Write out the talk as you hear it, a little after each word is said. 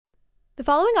The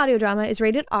following audio drama is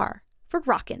rated R for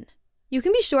Rockin'. You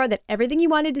can be sure that everything you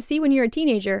wanted to see when you're a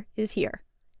teenager is here.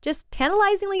 Just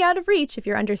tantalizingly out of reach if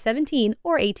you're under 17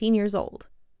 or 18 years old.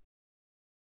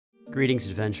 Greetings,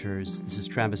 adventurers. This is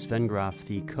Travis Vengroff,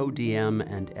 the co-DM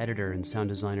and editor and sound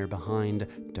designer behind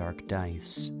Dark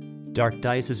Dice. Dark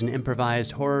Dice is an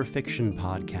improvised horror fiction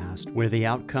podcast where the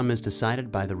outcome is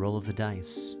decided by the roll of the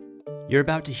dice. You're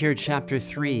about to hear Chapter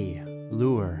 3,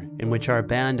 Lure, in which our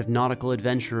band of nautical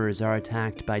adventurers are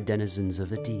attacked by denizens of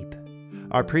the deep.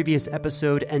 Our previous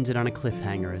episode ended on a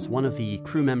cliffhanger as one of the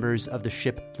crew members of the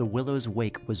ship The Willow's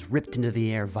Wake was ripped into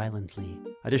the air violently.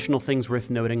 Additional things worth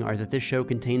noting are that this show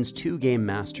contains 2 game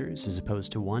masters as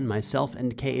opposed to 1, myself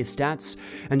and K.A. Stats,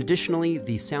 and additionally,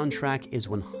 the soundtrack is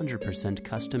 100%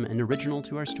 custom and original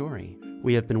to our story.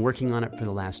 We have been working on it for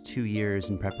the last 2 years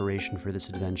in preparation for this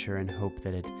adventure and hope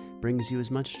that it brings you as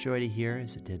much joy to hear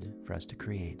as it did for us to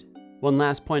create. One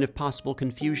last point of possible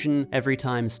confusion, every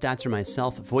time Stats or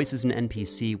myself voices an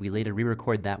NPC, we later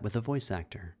re-record that with a voice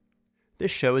actor. This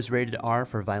show is rated R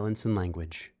for violence and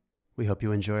language. We hope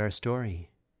you enjoy our story.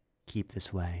 Keep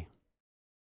this way.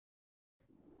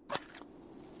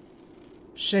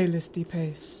 Shalis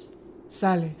Pace,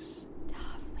 Salis.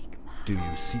 Do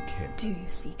you seek him? Do you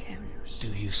seek him? Do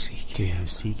you seek him? Do you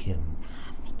seek him?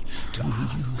 Do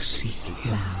you seek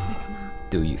him?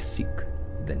 Do you seek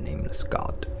the nameless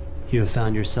god? You have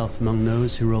found yourself among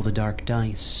those who roll the dark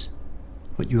dice.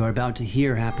 What you are about to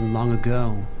hear happened long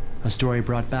ago, a story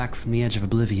brought back from the edge of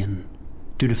oblivion,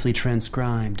 dutifully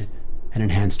transcribed and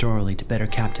enhanced orally to better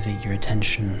captivate your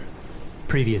attention.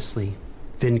 Previously,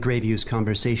 Vin Graview's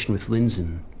conversation with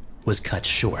Linzen was cut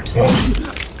short.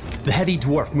 The heavy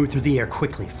dwarf moved through the air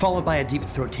quickly, followed by a deep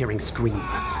throat-tearing scream.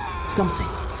 Something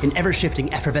in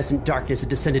ever-shifting, effervescent darkness had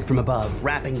descended from above,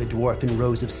 wrapping the dwarf in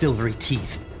rows of silvery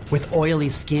teeth. With oily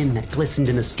skin that glistened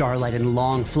in the starlight and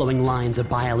long flowing lines of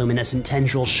bioluminescent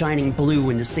tendrils shining blue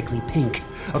into sickly pink,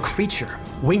 a creature,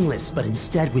 wingless but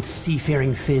instead with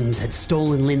seafaring fins, had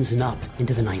stolen Linzen up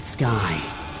into the night sky.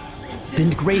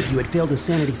 Vin Graview had failed a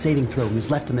sanity saving throw and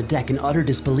was left on the deck in utter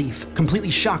disbelief,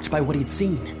 completely shocked by what he'd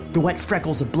seen. The wet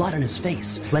freckles of blood on his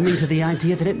face, lending to the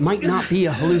idea that it might not be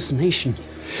a hallucination.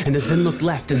 And as Vin looked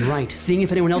left and right, seeing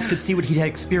if anyone else could see what he had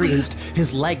experienced,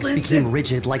 his legs became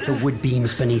rigid like the wood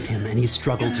beams beneath him, and he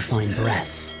struggled to find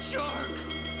breath. Shark!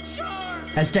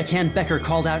 As Deckhand Becker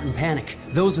called out in panic,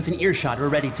 those within earshot were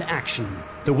ready to action.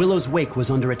 The Willow's Wake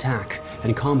was under attack,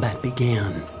 and combat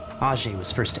began. Ajay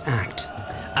was first to act.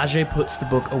 Ajay puts the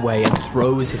book away and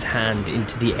throws his hand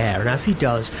into the air, and as he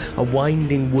does, a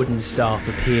winding wooden staff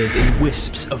appears in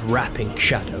wisps of wrapping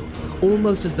shadow,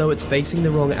 almost as though it's facing the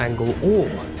wrong angle, or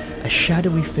a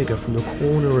shadowy figure from the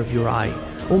corner of your eye,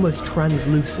 almost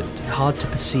translucent and hard to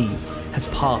perceive, has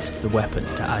passed the weapon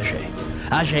to Ajay.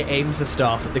 Ajay aims the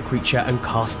staff at the creature and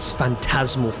casts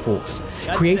phantasmal force,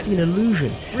 creating an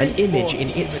illusion, an image in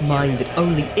its mind that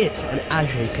only it and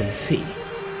Ajay can see.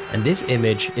 And this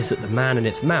image is that the man in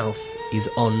its mouth is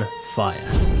on fire.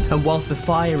 And whilst the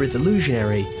fire is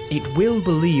illusionary, it will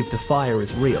believe the fire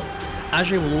is real.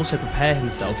 Ajay will also prepare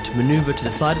himself to maneuver to the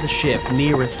side of the ship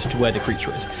nearest to where the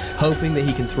creature is, hoping that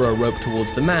he can throw a rope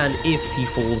towards the man if he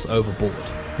falls overboard.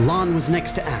 Lon was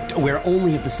next to act, aware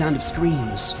only of the sound of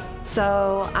screams.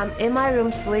 So I'm in my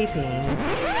room sleeping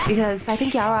because I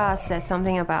think Yara said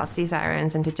something about sea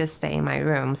sirens and to just stay in my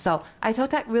room. So I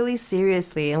took that really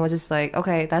seriously and was just like,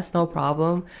 okay, that's no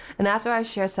problem. And after I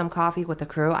shared some coffee with the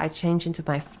crew, I changed into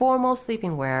my formal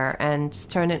sleeping wear and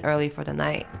just turned in early for the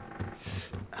night.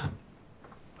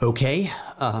 Okay,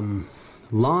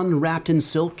 Lon, wrapped in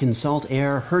silk and salt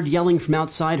air, heard yelling from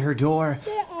outside her door.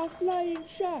 There are flying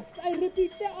sharks. I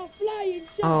repeat, there are flying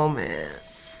sharks. Oh man.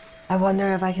 I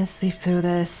wonder if I can sleep through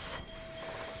this.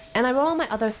 And I roll on my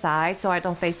other side so I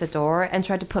don't face the door and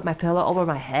try to put my pillow over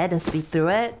my head and sleep through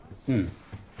it.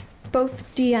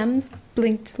 Both DMs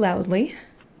blinked loudly,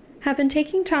 have been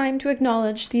taking time to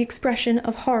acknowledge the expression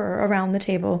of horror around the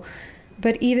table,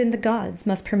 but even the gods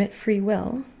must permit free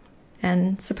will,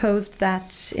 and supposed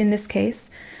that, in this case,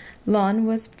 Lon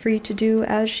was free to do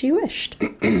as she wished.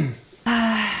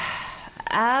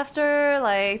 After,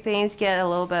 things get a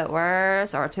little bit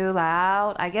worse or too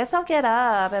loud, I guess I'll get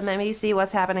up and maybe see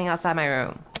what's happening outside my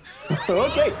room.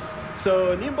 Okay,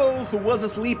 so Nimbo, who was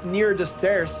asleep near the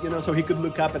stairs, so he could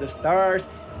look up at the stars,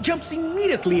 jumps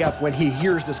immediately up when he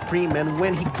hears the scream, and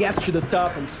when he gets to the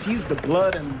top and sees the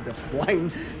blood and the flying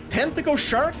tentacle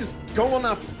shark is going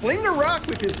to fling a rock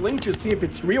with his link to see if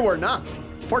it's real or not.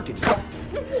 14.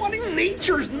 What in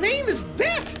nature's name is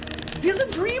that? Is this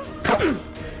a dream?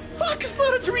 Fuck, it's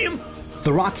not a dream!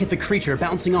 The rock hit the creature,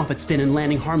 bouncing off its fin and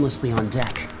landing harmlessly on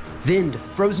deck. Vind,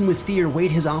 frozen with fear,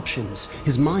 weighed his options.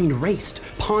 His mind raced,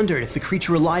 pondered if the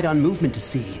creature relied on movement to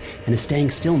see, and if staying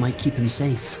still might keep him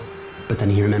safe. But then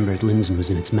he remembered Linzen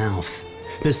was in its mouth.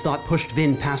 This thought pushed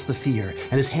Vind past the fear,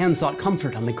 and his hand sought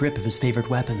comfort on the grip of his favorite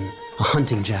weapon, a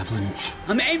hunting javelin.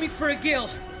 I'm aiming for a gill.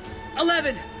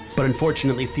 11. But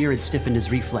unfortunately, fear had stiffened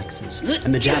his reflexes,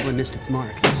 and the javelin missed its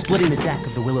mark, splitting the deck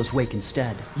of the Willow's Wake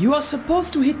instead. You are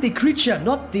supposed to hit the creature,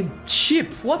 not the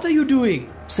ship. What are you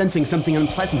doing? Sensing something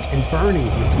unpleasant and burning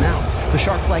in its mouth, the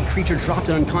shark-like creature dropped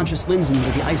an unconscious Linzen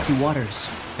into the icy waters,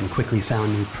 and quickly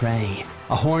found new prey.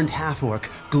 A horned half-orc,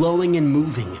 glowing and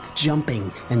moving,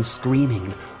 jumping and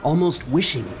screaming, almost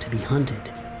wishing to be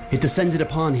hunted. It descended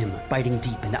upon him, biting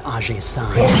deep into Ajay's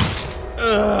side.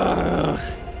 Ugh.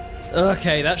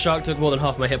 Okay, that shark took more than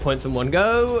half my hit points in one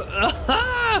go.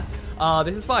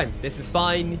 This is fine. This is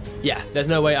fine. Yeah, there's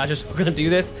no way I'm just not gonna do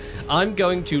this. I'm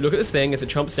going to look at this thing as it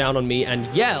chomps down on me and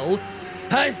yell,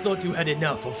 "I thought you had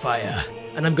enough of fire."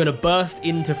 And I'm gonna burst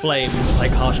into flames as I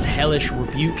cast Hellish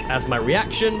Rebuke as my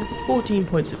reaction. 14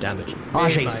 points of damage.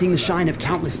 Ajay, seeing the shine of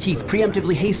countless teeth,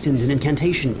 preemptively hastened an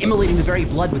incantation, immolating the very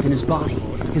blood within his body.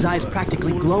 His eyes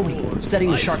practically glowing, setting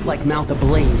the shark-like mouth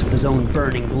ablaze with his own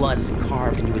burning blood as it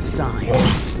carved into his side.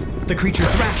 The creature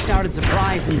thrashed out in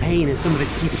surprise and pain as some of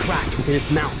its teeth cracked within its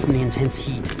mouth from the intense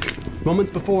heat.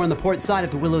 Moments before, on the port side of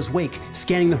the Willow's Wake,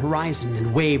 scanning the horizon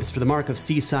in waves for the mark of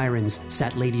sea sirens,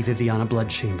 sat Lady Viviana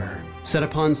Bloodchamber. Set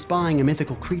upon spying a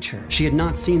mythical creature, she had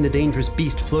not seen the dangerous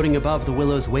beast floating above the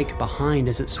Willow's Wake behind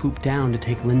as it swooped down to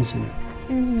take Linzen.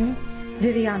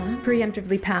 Viviana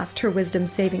preemptively passed her wisdom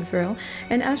saving throw,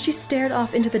 and as she stared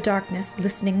off into the darkness,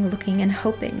 listening, looking, and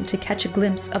hoping to catch a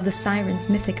glimpse of the siren's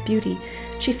mythic beauty,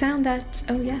 she found that,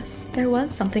 oh yes, there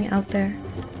was something out there.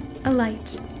 A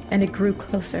light, and it grew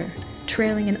closer,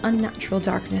 trailing an unnatural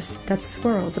darkness that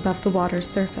swirled above the water's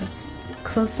surface.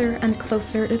 Closer and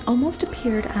closer, it almost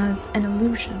appeared as an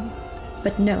illusion.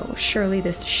 But no, surely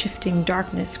this shifting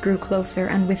darkness grew closer,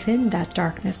 and within that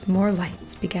darkness more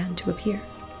lights began to appear.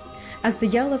 As the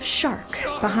yell of shark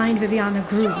behind Viviana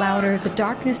grew louder, the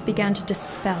darkness began to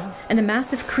dispel, and a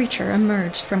massive creature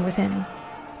emerged from within.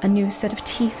 A new set of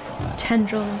teeth,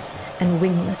 tendrils, and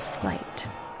wingless flight.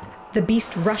 The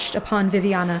beast rushed upon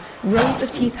Viviana, rows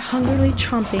of teeth hungrily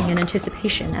chomping in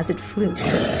anticipation as it flew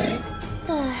towards her.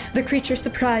 The creature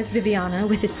surprised Viviana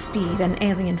with its speed and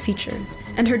alien features,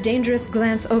 and her dangerous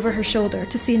glance over her shoulder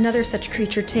to see another such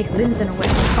creature take Linzen away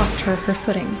cost her her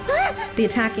footing. The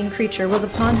attacking creature was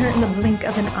upon her in the blink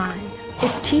of an eye,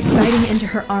 its teeth biting into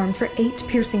her arm for 8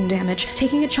 piercing damage,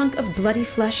 taking a chunk of bloody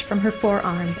flesh from her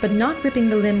forearm, but not ripping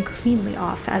the limb cleanly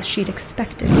off as she'd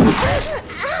expected.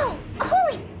 Ow!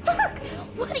 Holy fuck!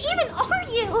 What even are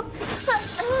you?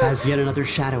 As yet another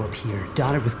shadow appeared,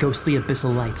 dotted with ghostly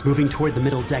abyssal lights, moving toward the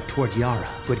middle deck toward Yara,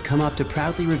 who had come up to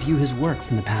proudly review his work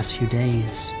from the past few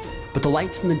days. But the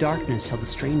lights in the darkness held a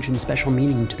strange and special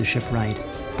meaning to the shipwright.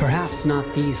 Perhaps not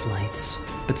these lights,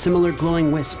 but similar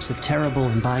glowing wisps of terrible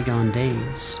and bygone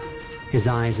days. His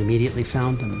eyes immediately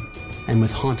found them, and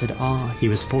with haunted awe, he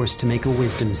was forced to make a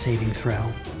wisdom saving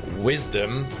throw.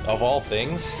 Wisdom, of all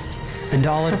things? And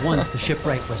all at once the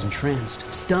shipwright was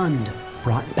entranced, stunned,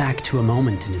 brought back to a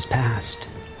moment in his past.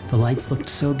 The lights looked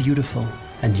so beautiful,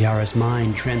 and Yara's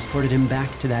mind transported him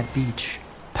back to that beach,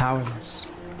 powerless,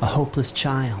 a hopeless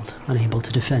child, unable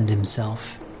to defend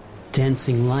himself.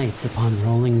 Dancing lights upon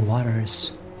rolling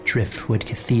waters, driftwood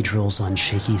cathedrals on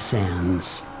shaky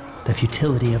sands, the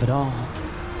futility of it all,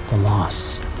 the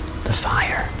loss, the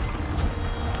fire.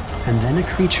 And then a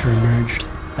creature emerged,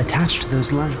 attached to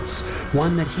those lights,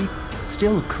 one that he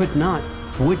still could not,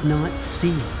 would not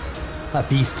see. A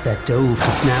beast that dove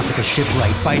to snap at the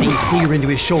shipwright, biting clear into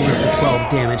his shoulder for 12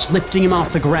 damage, lifting him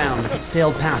off the ground as it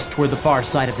sailed past toward the far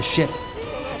side of the ship.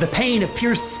 The pain of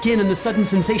pierced skin and the sudden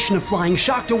sensation of flying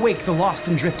shocked awake the lost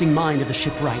and drifting mind of the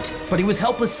shipwright. But he was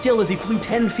helpless still as he flew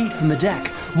 10 feet from the deck,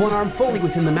 one arm fully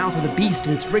within the mouth of the beast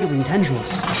and its wriggling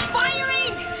tendrils.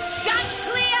 Firing! Stand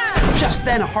clear! Just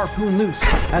then a harpoon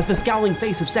loosed, as the scowling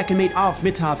face of second mate Av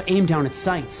Mitov aimed down its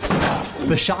sights.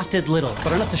 The shot did little,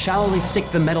 but enough to shallowly stick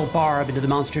the metal barb into the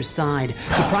monster's side,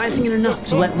 surprising it enough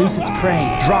to let loose its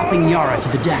prey, dropping Yara to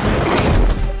the deck.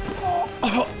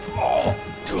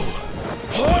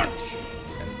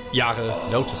 And Yara,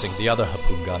 noticing the other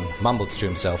harpoon gun, mumbles to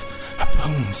himself,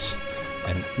 "Harpoons!"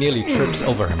 and nearly trips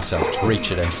over himself to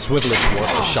reach it and swivel it toward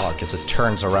the shark as it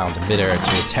turns around in midair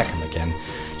to attack him again,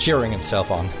 cheering himself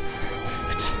on.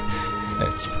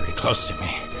 It's pretty close to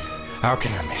me. How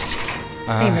can I miss?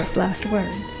 Famous last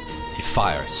words. He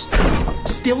fires.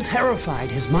 Still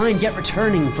terrified, his mind yet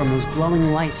returning from those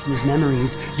glowing lights in his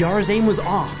memories, Yara's aim was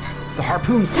off. The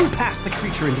harpoon flew past the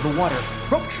creature into the water,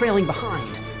 rope trailing behind.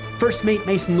 First Mate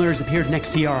Mason Lurs appeared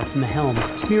next to Yara from the helm,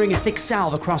 smearing a thick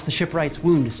salve across the shipwright's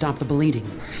wound to stop the bleeding.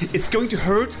 It's going to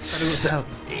hurt, but it will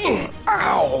help.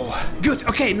 Ow! Good,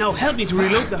 okay, now help me to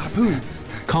reload the harpoon.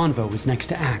 Convo was next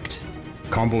to act.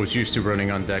 Convo's used to running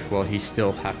on deck while he's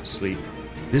still half asleep.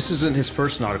 This isn't his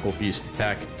first nautical beast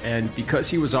attack, and because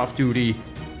he was off duty,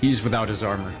 he's without his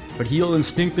armor. But he'll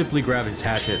instinctively grab his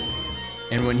hatchet.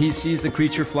 And when he sees the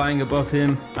creature flying above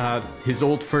him, his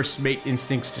old first mate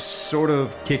instincts just sort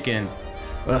of kick in.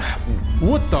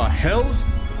 What the hells?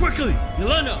 Quickly!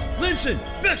 Yelena, Linson,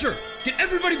 Betcher! Get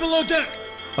everybody below deck!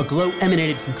 A glow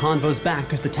emanated from Convo's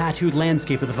back as the tattooed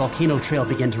landscape of the volcano trail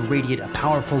began to radiate a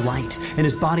powerful light, and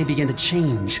his body began to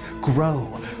change,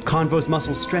 grow. Convo's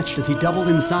muscles stretched as he doubled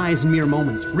in size in mere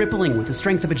moments, rippling with the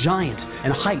strength of a giant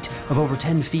and a height of over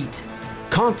 10 feet.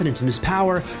 Confident in his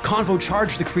power, Convo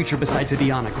charged the creature beside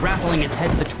Viviana, grappling its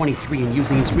head to the 23 and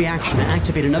using his reaction to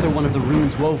activate another one of the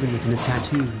runes woven within his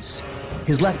tattoos.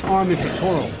 His left arm and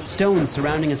pectoral, stones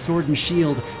surrounding a sword and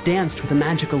shield, danced with a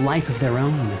magical life of their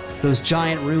own, those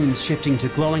giant runes shifting to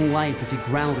glowing life as he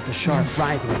growled at the shark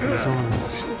writhing from his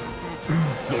arms.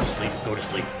 Go to sleep, go to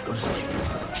sleep, go to sleep.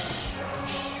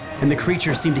 And the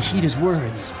creature seemed to heed his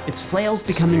words, its flails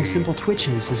becoming simple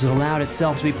twitches as it allowed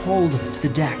itself to be pulled to the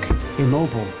deck,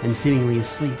 immobile and seemingly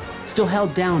asleep, still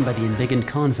held down by the embiggened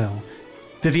Convo.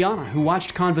 Viviana, who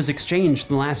watched Convo's exchange in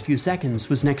the last few seconds,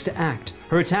 was next to act,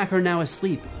 her attacker now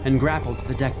asleep and grappled to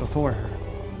the deck before her.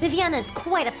 Viviana is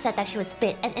quite upset that she was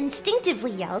bit and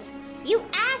instinctively yells, "You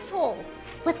asshole!"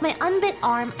 With my unbit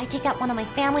arm, I take out one of my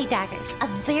family daggers, a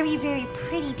very, very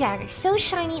pretty dagger, so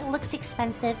shiny it looks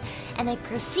expensive, and I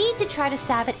proceed to try to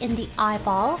stab it in the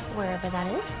eyeball, wherever that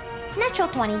is. Natural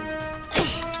 20.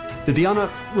 Viviana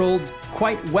rolled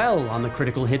quite well on the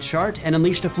critical hit chart and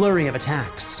unleashed a flurry of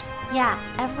attacks. Yeah,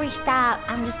 every stab,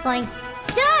 I'm just going,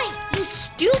 "Die, you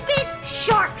stupid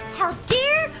shark! How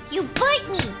dare you bite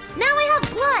me! Now I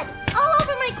have blood all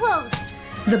over my clothes!"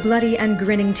 The bloody and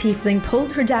grinning tiefling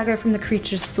pulled her dagger from the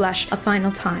creature's flesh a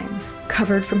final time,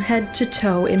 covered from head to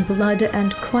toe in blood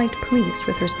and quite pleased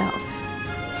with herself.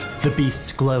 The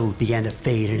beast's glow began to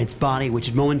fade, and its body, which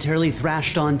had momentarily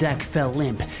thrashed on deck, fell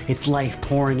limp, its life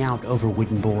pouring out over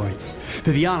wooden boards.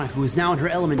 Viviana, who was now in her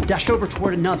element, dashed over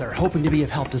toward another, hoping to be of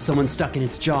help to someone stuck in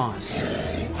its jaws.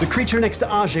 The creature next to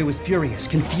Ajay was furious,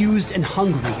 confused and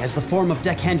hungry as the form of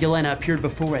Deckhand Yelena appeared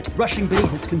before it, rushing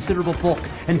beneath its considerable bulk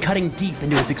and cutting deep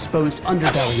into its exposed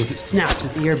underbelly as it snapped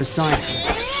at the air beside it.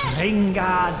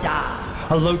 Vengada!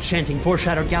 A low-chanting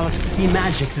foreshadowed Galaxy sea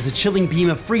magics as a chilling beam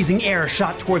of freezing air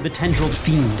shot toward the tendrilled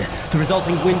fiend, the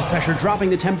resulting wind pressure dropping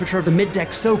the temperature of the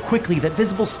middeck so quickly that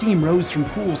visible steam rose from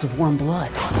pools of warm blood.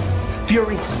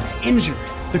 Furious, injured,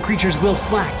 the creature's will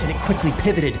slacked and it quickly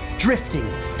pivoted, drifting,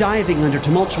 diving under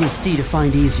tumultuous sea to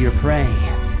find easier prey.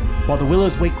 While the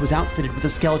Willow's Wake was outfitted with a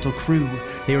skeletal crew,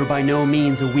 they were by no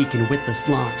means a weak and witless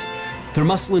lot. Their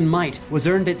muscle and might was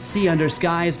earned at sea under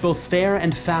skies both fair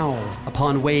and foul,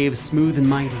 upon waves smooth and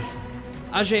mighty.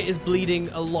 Ajay is bleeding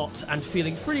a lot and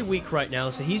feeling pretty weak right now,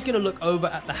 so he's going to look over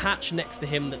at the hatch next to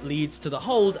him that leads to the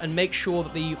hold and make sure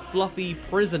that the fluffy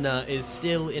prisoner is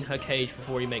still in her cage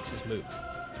before he makes his move.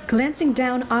 Glancing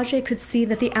down, Ajay could see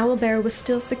that the owlbear was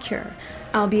still secure,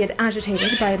 albeit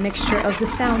agitated by a mixture of the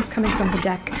sounds coming from the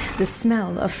deck, the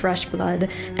smell of fresh blood,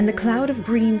 and the cloud of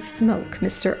green smoke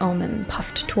Mr. Omen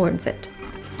puffed towards it.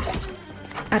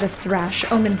 At a thrash,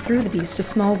 Omen threw the beast a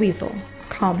small weasel,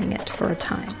 calming it for a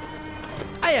time.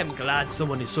 I am glad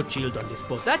someone is so chilled on this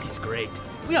boat. That is great.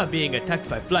 We are being attacked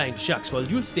by flying sharks while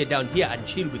you stay down here and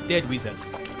chill with dead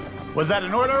weasels. Was that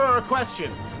an order or a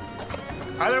question?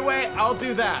 Either way, I'll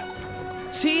do that.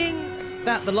 Seeing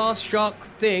that the last shark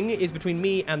thing is between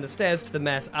me and the stairs to the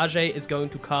mess, Ajay is going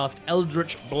to cast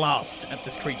Eldritch Blast at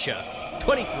this creature.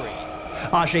 23.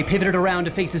 Ajay pivoted around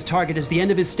to face his target as the end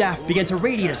of his staff began to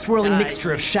radiate a swirling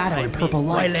mixture of shadow and purple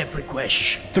light.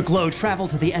 The glow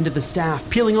traveled to the end of the staff,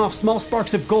 peeling off small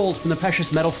sparks of gold from the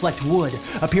precious metal-flecked wood,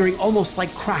 appearing almost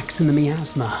like cracks in the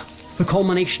miasma. The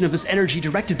culmination of this energy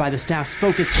directed by the staff's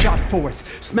focus shot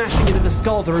forth, smashing into the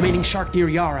skull of the remaining shark near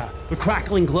Yara, the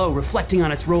crackling glow reflecting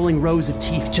on its rolling rows of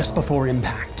teeth just before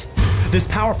impact. This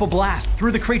powerful blast threw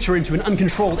the creature into an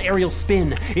uncontrolled aerial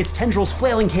spin, its tendrils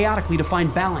flailing chaotically to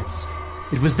find balance.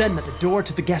 It was then that the door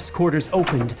to the guest quarters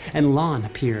opened and Lan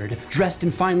appeared, dressed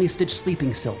in finely stitched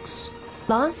sleeping silks.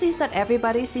 Lan sees that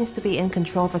everybody seems to be in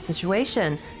control of the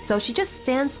situation, so she just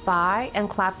stands by and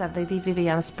claps at Lady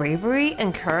Viviana's bravery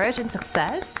and courage and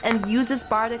success, and uses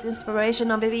bardic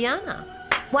inspiration on Viviana.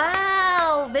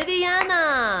 Wow,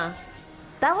 Viviana!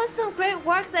 That was some great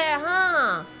work there,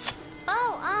 huh?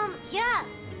 Oh, yeah,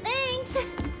 thanks.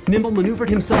 Linson! Nimble maneuvered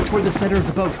himself toward the center of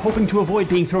the boat, hoping to avoid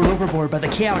being thrown overboard by the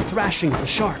chaotic thrashing of the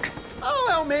shark. Oh,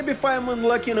 well, maybe if I'm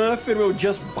unlucky enough, it will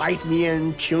just bite me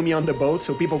and chew me on the boat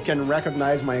so people can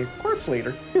recognize my corpse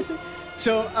later.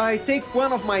 So I take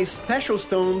one of my special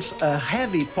stones, a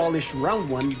heavy polished round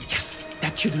one. Yes,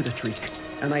 that should do the trick.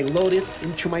 And I load it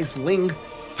into my sling.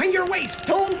 Find your way,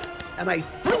 stone! And I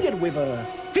fling it with a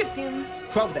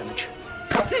 12 damage.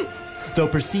 Though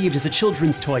perceived as a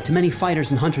children's toy to many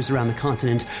fighters and hunters around the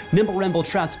continent, Nimble Remble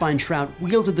Troutspine Trout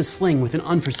wielded the sling with an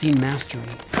unforeseen mastery.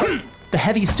 The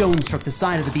heavy stone struck the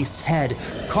side of the beast's head,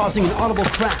 causing an audible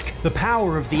crack. The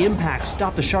power of the impact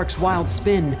stopped the shark's wild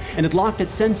spin, and it locked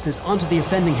its senses onto the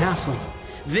offending halfling.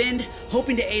 Vind,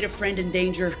 hoping to aid a friend in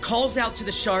danger, calls out to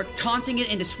the shark, taunting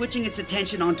it into switching its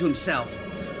attention onto himself.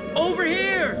 Over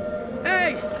here!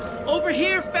 Hey! Over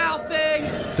here, foul thing!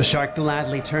 The shark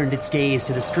gladly turned its gaze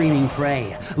to the screaming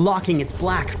prey, locking its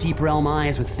black, deep realm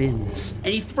eyes with fins.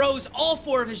 And he throws all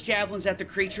 4 of his javelins at the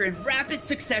creature in rapid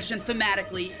succession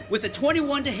thematically, with a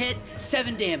 21 to hit,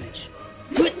 7 damage.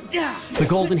 The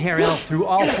golden hair elf threw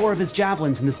all 4 of his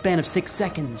javelins in the span of 6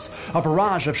 seconds. A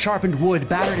barrage of sharpened wood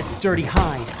battered its sturdy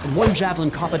hide, and one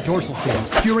javelin caught the dorsal fin,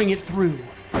 skewering it through.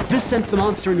 This sent the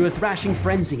monster into a thrashing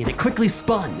frenzy, and it quickly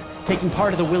spun, taking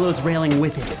part of the willow's railing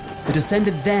with it. It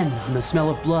descended then on the smell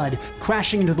of blood,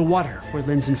 crashing into the water where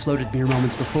Linson floated mere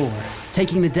moments before,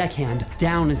 taking the deckhand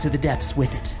down into the depths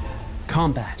with it.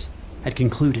 Combat had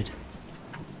concluded.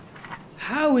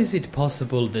 How is it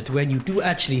possible that when you do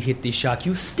actually hit the shark,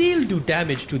 you still do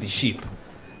damage to the ship?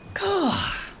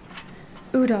 God.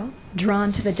 Uda,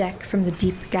 drawn to the deck from the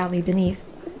deep galley beneath,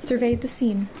 surveyed the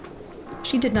scene.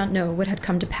 She did not know what had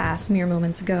come to pass mere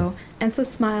moments ago, and so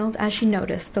smiled as she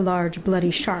noticed the large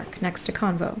bloody shark next to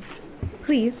Convo.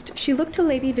 Pleased, she looked to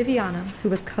Lady Viviana, who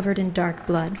was covered in dark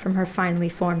blood from her finely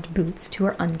formed boots to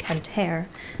her unkempt hair,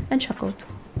 and chuckled.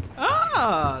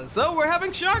 Ah, so we're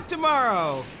having shark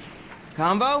tomorrow!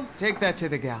 Combo, take that to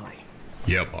the galley.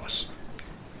 Yeah, boss.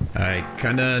 I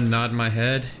kinda nod my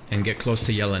head and get close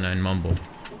to Yelena and mumble.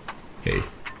 Hey,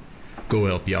 go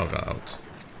help Yara out.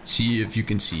 See if you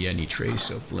can see any trace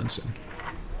of Linson.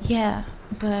 Yeah,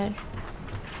 but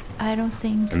I don't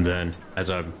think... And then,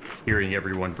 as I'm hearing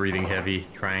everyone breathing heavy,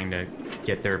 trying to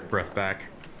get their breath back,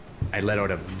 I let out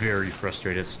a very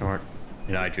frustrated snort,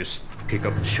 and I just pick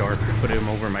up the shark, put him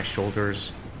over my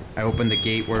shoulders. I open the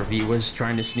gate where V was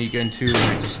trying to sneak into, and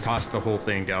I just tossed the whole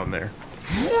thing down there.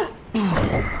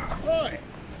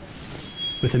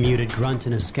 With a muted grunt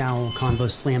and a scowl,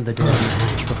 Convo slammed the door on the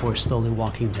hatch before slowly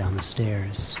walking down the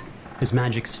stairs. His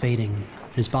magic's fading,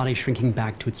 his body shrinking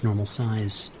back to its normal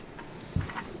size.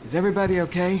 Is everybody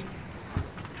okay?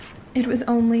 It was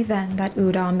only then that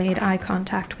Uda made eye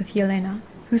contact with Yelena,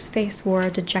 whose face wore a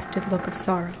dejected look of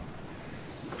sorrow.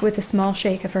 With a small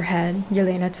shake of her head,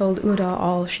 Yelena told Uda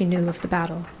all she knew of the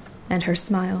battle, and her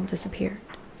smile disappeared.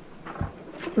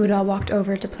 Uda walked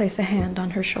over to place a hand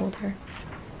on her shoulder.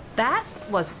 That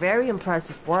was very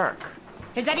impressive work.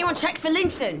 Has anyone checked for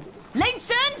Linson?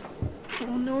 Linson?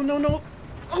 Oh, no.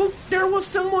 Oh, there was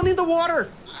someone in the water.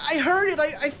 I heard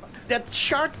it. That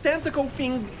shark tentacle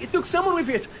thing, it took someone with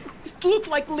it. It looked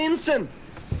like Linson.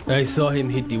 I saw him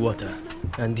hit the water,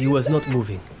 and he was not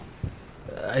moving.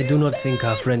 I do not think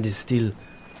our friend is still...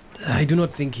 I do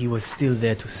not think he was still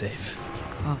there to save.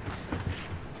 Gods.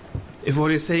 If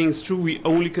what he's saying is true, we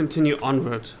only continue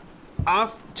onward.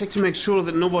 I've checked to make sure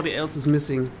that nobody else is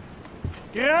missing.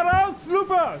 Get out,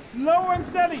 Slooper! Slow and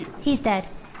steady! He's dead.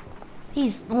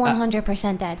 He's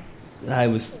 100% dead. I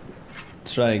was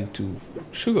trying to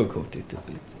sugarcoat it a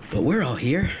bit. But we're all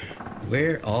here.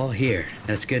 We're all here.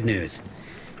 That's good news.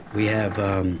 We have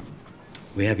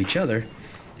each other,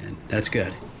 and that's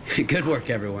good. Good work,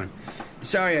 everyone.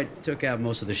 Sorry I took out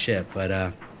most of the ship,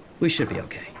 but we should be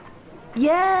okay.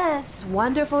 Yes,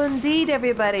 wonderful indeed,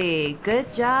 everybody.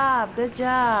 Good job.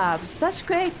 Such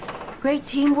great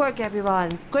teamwork,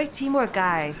 everyone. Great teamwork,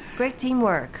 guys. Great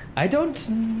teamwork. I don't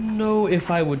know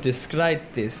if I would describe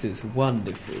this as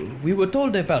wonderful. We were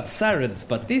told about sirens,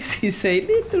 but this is a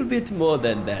little bit more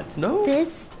than that, no?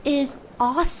 This is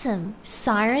awesome.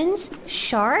 Sirens,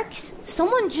 sharks,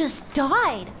 someone just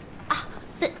died.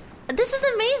 This is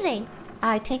amazing.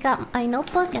 I take out my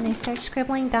notebook and I start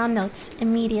scribbling down notes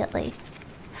immediately.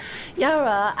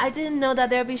 Yara, I didn't know that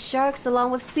there'd be sharks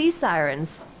along with sea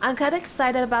sirens. I'm kind of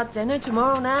excited about dinner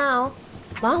tomorrow now.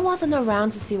 Lan wasn't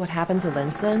around to see what happened to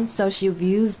Linson, so she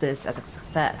views this as a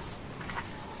success.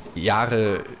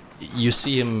 Yara, you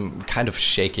see him kind of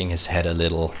shaking his head a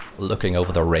little, looking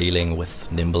over the railing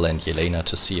with Nimble and Yelena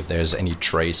to see if there's any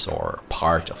trace or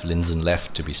part of Linson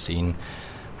left to be seen.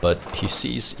 but he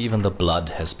sees even the blood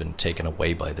has been taken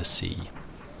away by the sea.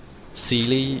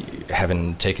 Seeley,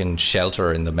 having taken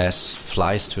shelter in the mess,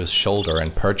 flies to his shoulder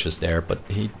and perches there, but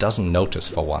he doesn't notice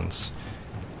for once.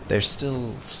 There's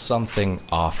still something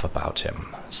off about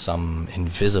him, some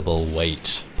invisible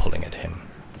weight pulling at him.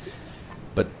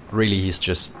 But really he's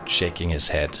just shaking his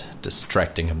head,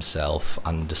 distracting himself,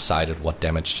 undecided what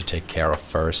damage to take care of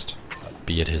first,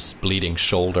 be it his bleeding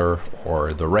shoulder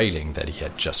or the railing that he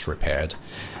had just repaired.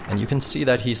 And you can see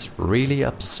that he's really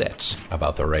upset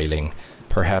about the railing,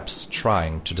 perhaps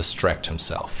trying to distract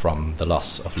himself from the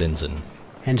loss of Linzen.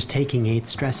 And taking 8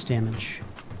 stress damage.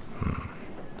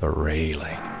 The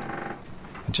railing.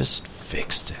 I just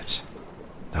fixed it.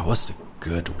 That was the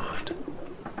good wood.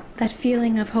 That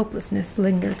feeling of hopelessness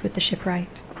lingered with the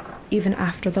shipwright, even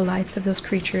after the lights of those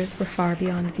creatures were far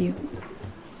beyond view.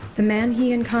 The man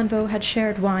he and Convo had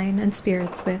shared wine and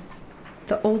spirits with,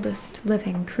 the oldest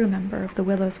living crew member of the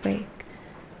Willow's Wake,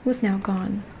 was now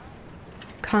gone.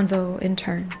 Convo, in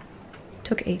turn,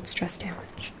 took 8 stress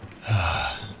damage.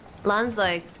 Lon's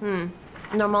like,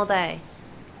 normal day.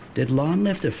 Did Lon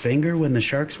lift a finger when the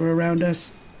sharks were around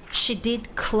us? She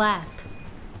did clap.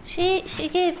 She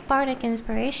gave bardic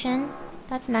inspiration.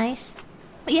 That's nice.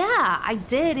 Yeah, I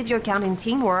did if you're counting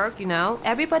teamwork, you know.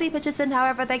 Everybody pitches in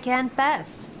however they can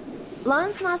best.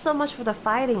 Lon's not so much for the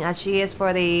fighting as she is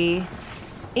for the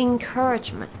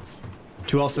encouragement.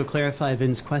 To also clarify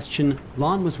Vin's question,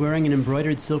 Lon was wearing an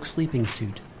embroidered silk sleeping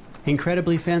suit.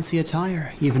 Incredibly fancy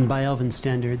attire, even by elven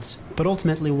standards, but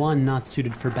ultimately one not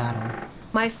suited for battle.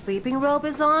 My sleeping robe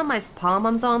is on, my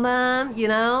pom-poms on them, you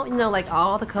know, like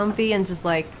all the comfy and just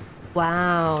like,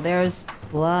 wow, there's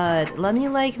blood. Let me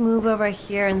like move over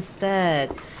here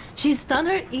instead. She's done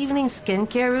her evening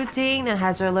skincare routine and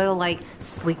has her little like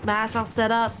sleep mask all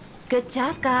set up. Good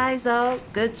job, guys, though.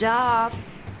 Good job.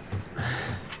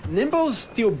 Nimble's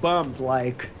still bummed,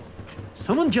 like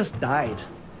someone just died.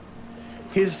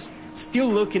 He's still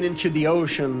looking into the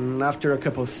ocean after a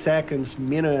couple seconds,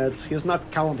 minutes. He's not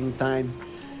counting time.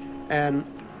 And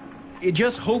he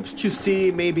just hopes to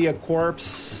see maybe a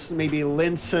corpse, maybe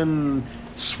Linson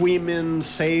swimming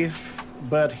safe,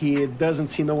 but he doesn't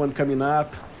see no one coming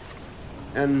up.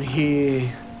 And he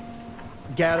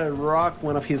got a rock,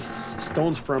 one of his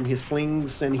stones from his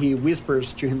flings, and he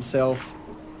whispers to himself,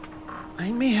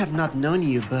 I may have not known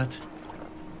you, but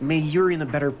may you're in a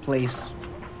better place.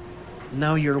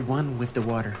 Now you're one with the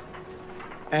water.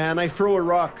 And I throw a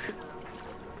rock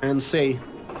and say,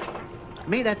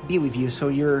 may that be with you so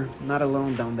you're not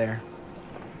alone down there.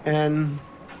 And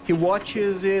he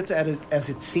watches it as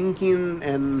it's sinking,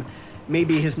 and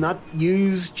maybe he's not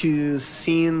used to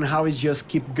seeing how it just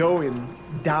keep going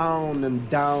down and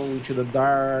down to the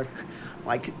dark.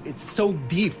 Like, it's so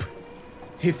deep.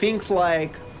 He thinks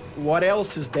like, what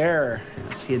else is there?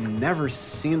 He had never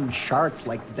seen sharks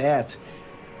like that.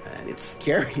 And it's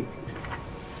scary.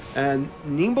 And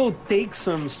Nimble takes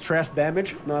some stress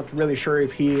damage. Not really sure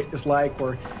if he is like,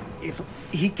 or if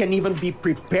he can even be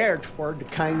prepared for the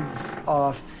kinds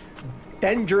of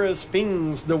dangerous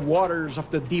things the waters of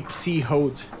the deep sea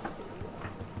hold.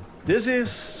 This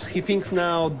is, he thinks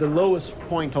now, the lowest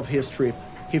point of his trip.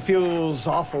 He feels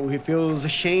awful. He feels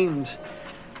ashamed.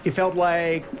 He felt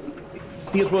like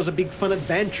this was a big fun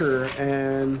adventure,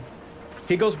 and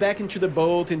he goes back into the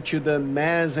boat, into the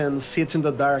mess, and sits in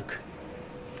the dark.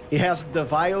 He has the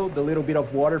vial, the little bit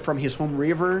of water from his home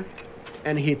river,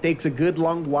 and he takes a good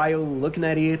long while looking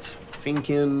at it,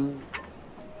 thinking,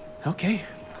 okay,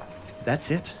 that's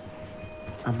it.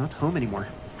 I'm not home anymore.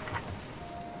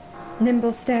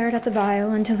 Nimble stared at the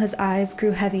vial until his eyes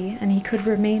grew heavy and he could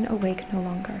remain awake no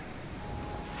longer.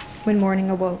 When morning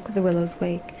awoke the Willow's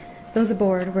Wake, those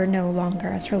aboard were no longer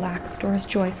as relaxed or as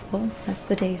joyful as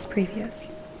the days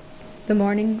previous. The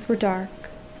mornings were dark,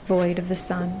 void of the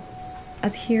sun,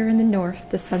 as here in the north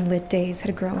the sunlit days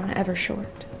had grown ever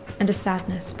short, and a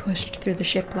sadness pushed through the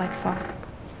ship like fog.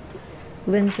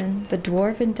 Linzen, the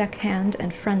dwarven deckhand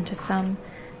and friend to some,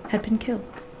 had been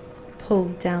killed,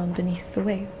 pulled down beneath the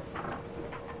waves.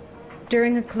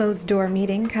 During a closed-door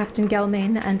meeting, Captain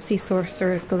Gelmain and Sea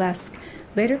Sorcerer Gillesk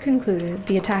later concluded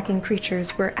the attacking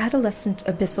creatures were adolescent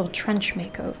abyssal trench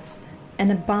makos, an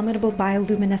abominable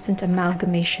bioluminescent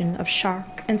amalgamation of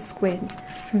shark and squid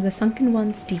from the Sunken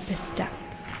One's deepest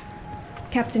depths.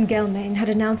 Captain Gelmain had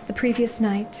announced the previous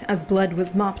night, as blood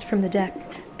was mopped from the deck,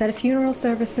 that a funeral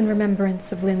service in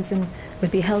remembrance of Linzen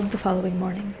would be held the following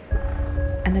morning.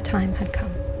 And the time had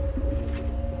come.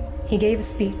 He gave a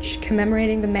speech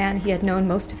commemorating the man he had known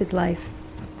most of his life,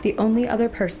 the only other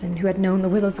person who had known the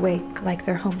Willow's Wake like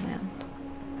their homeland.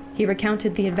 He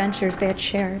recounted the adventures they had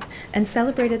shared and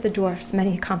celebrated the dwarf's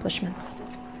many accomplishments.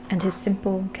 and his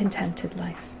simple, contented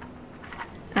life.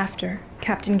 After,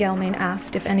 Captain Gelmain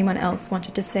asked if anyone else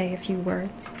wanted to say a few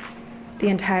words. The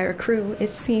entire crew,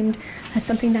 it seemed, had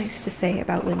something nice to say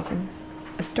about Linson,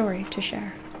 a story to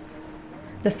share.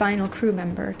 The final crew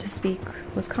member to speak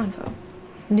was Convo,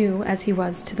 new as he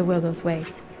was to the Willow's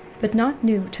Wake, but not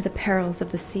new to the perils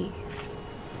of the sea.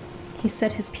 He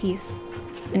said his piece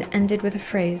and ended with a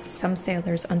phrase some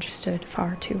sailors understood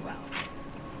far too well.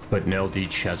 But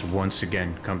Neldich has once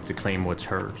again come to claim what's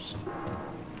hers.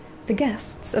 The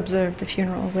guests observed the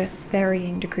funeral with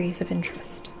varying degrees of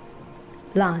interest.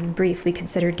 Lan briefly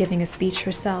considered giving a speech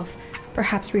herself,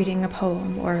 perhaps reading a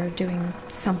poem or doing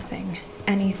something,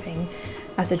 anything,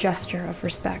 as a gesture of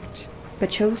respect, but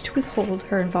chose to withhold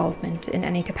her involvement in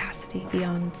any capacity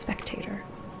beyond spectator.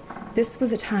 This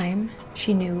was a time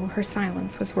she knew her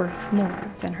silence was worth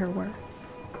more than her words.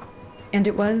 And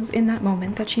it was in that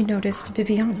moment that she noticed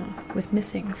Viviana was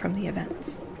missing from the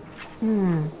events.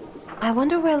 I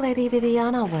wonder where Lady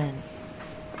Viviana went.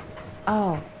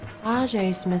 Oh,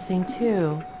 Ajay's missing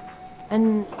too.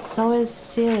 And so is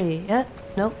Celie.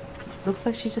 Nope. Looks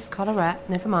like she just caught a rat.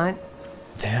 Never mind.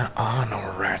 There are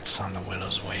no rats on the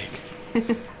Willow's Wake.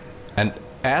 And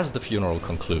as the funeral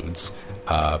concludes,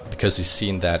 because he's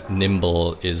seen that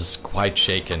Nimble is quite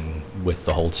shaken with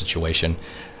the whole situation,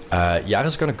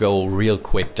 Yara's gonna go real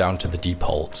quick down to the deep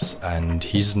holds, and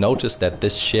he's noticed that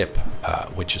this ship,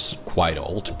 which is quite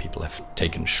old, people have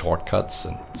taken shortcuts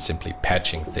and simply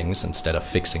patching things instead of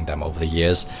fixing them over the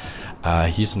years.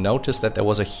 He's noticed that there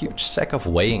was a huge sack of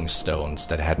weighing stones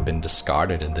that had been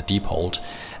discarded in the deep hold,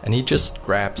 and he just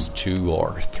grabs 2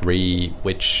 or 3,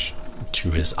 which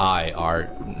to his eye are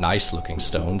nice looking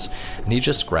stones, and he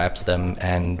just grabs them,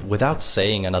 and without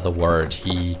saying another word,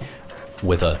 he,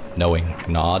 with a knowing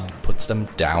nod, puts them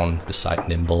down beside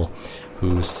Nimble,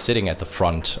 who's sitting at the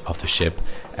front of the ship,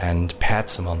 and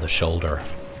pats him on the shoulder.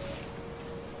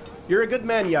 You're a good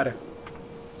man, Yara.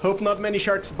 Hope not many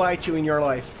sharks bite you in your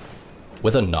life.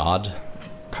 With a nod,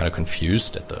 kind of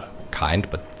confused at the kind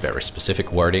but very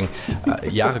specific wording,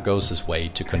 Yara goes his way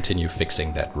to continue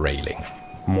fixing that railing.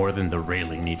 More than the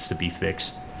railing needs to be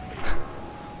fixed.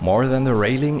 More than the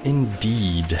railing,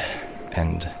 indeed.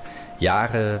 And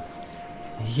Yara,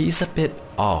 he's a bit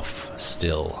off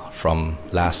still from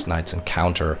last night's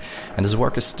encounter, and his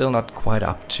work is still not quite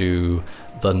up to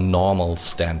the normal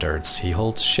standards he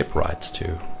holds shipwrights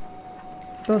to.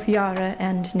 Both Yara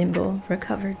and Nimble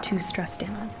recovered 2 stress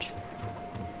damage.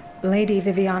 Lady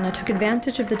Viviana took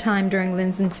advantage of the time during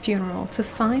Linson's funeral to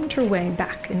find her way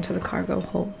back into the cargo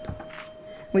hold.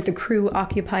 With the crew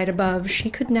occupied above, she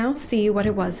could now see what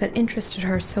it was that interested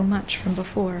her so much from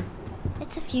before.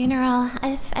 It's a funeral.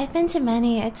 I've been to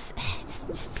many. It's just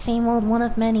the same old one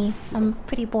of many. So I'm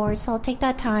pretty bored, so I'll take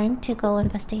that time to go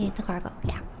investigate the cargo.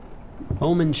 Yeah.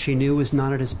 Omen, she knew, was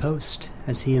not at his post,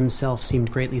 as he himself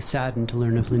seemed greatly saddened to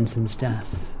learn of Linson's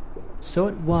death. So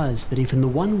it was that even the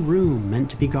one room meant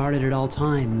to be guarded at all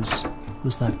times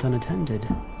was left unattended.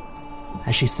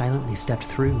 As she silently stepped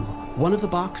through, one of the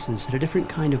boxes had a different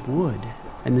kind of wood,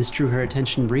 and this drew her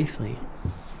attention briefly.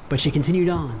 But she continued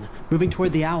on, moving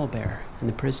toward the owlbear and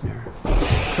the prisoner.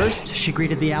 First, she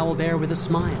greeted the owlbear with a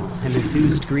smile and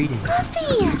enthused greeting,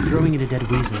 throwing it a dead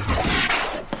weasel.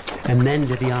 And then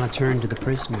Viviana turned to the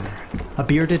prisoner, a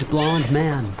bearded blonde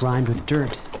man grimed with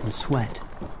dirt and sweat.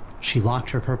 She locked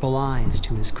her purple eyes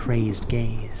to his crazed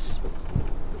gaze.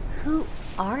 Who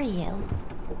are you?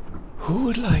 Who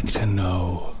would like to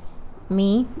know?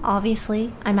 Me,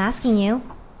 obviously. I'm asking you.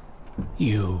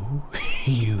 You.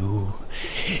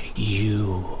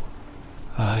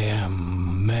 I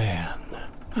am man.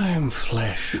 I am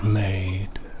flesh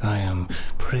made. I am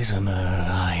prisoner.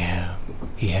 I am.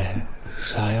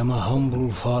 Yes, I am a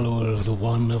humble follower of the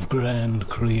one of grand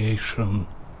creation.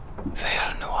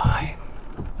 Fear no I.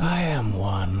 I am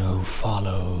one who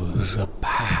follows a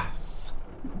path.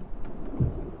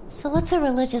 So what's a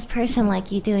religious person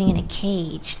like you doing in a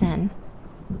cage, then?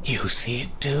 You see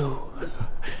it too.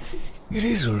 It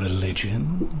is a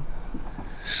religion.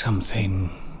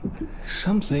 Something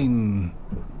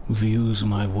views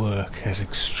my work as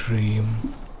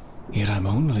extreme. Yet I'm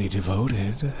only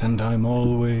devoted, and I'm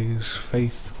always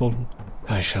faithful.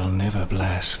 I shall never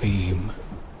blaspheme.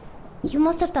 You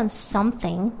must have done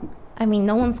something. I mean,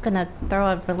 no one's gonna throw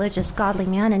a religious, godly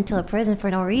man into a prison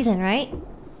for no reason, right?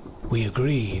 We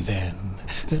agree, then,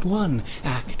 that one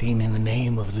acting in the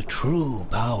name of the true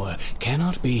power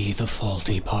cannot be the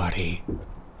faulty party.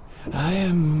 I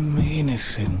am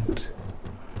innocent,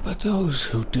 but those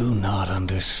who do not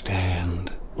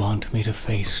understand want me to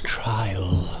face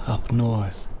trial up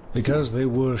north because they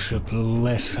worship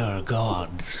lesser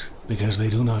gods, because they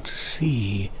do not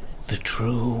see the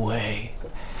true way.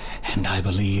 And I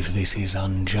believe this is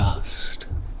unjust.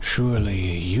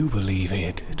 Surely you believe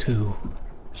it, too.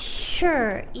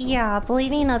 Sure, yeah,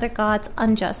 believing in other gods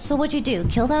unjust. So what'd you do,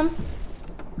 kill them?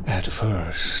 At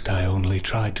first, I only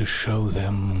tried to show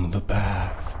them the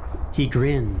path. He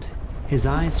grinned. His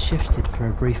eyes shifted for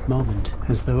a brief moment,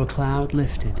 as though a cloud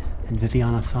lifted, and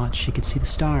Viviana thought she could see the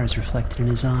stars reflected in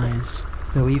his eyes,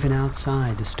 though even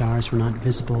outside the stars were not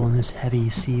visible in this heavy,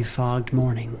 sea-fogged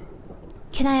morning.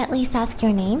 Can I at least ask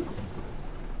your name?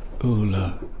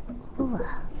 Ula.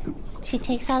 Ula. She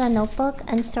takes out a notebook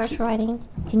and starts writing.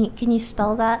 Can you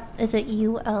spell that? Is it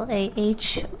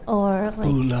U-L-A-H or like...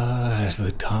 Ula as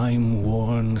the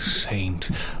time-worn saint.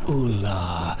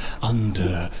 Ula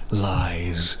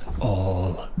underlies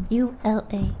all.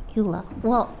 U-L-A, Ula.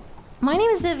 Well, my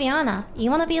name is Viviana. You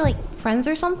want to be like friends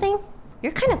or something?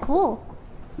 You're kind of cool.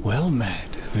 Well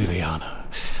met, Viviana.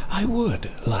 I would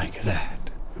like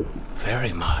that.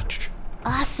 Very much.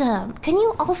 Awesome. Can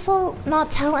you also not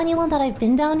tell anyone that I've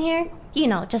been down here? You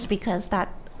know, just because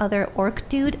that other orc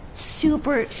dude,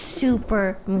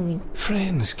 super mean.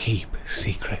 Friends keep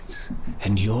secrets,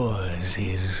 and yours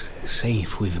is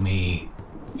safe with me.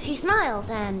 She smiles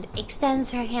and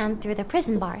extends her hand through the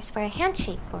prison bars for a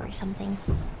handshake or something.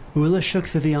 Ula shook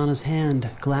Viviana's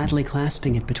hand, gladly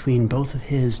clasping it between both of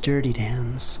his dirtied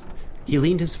hands. He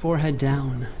leaned his forehead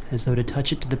down, as though to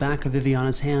touch it to the back of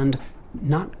Viviana's hand,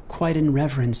 not quite in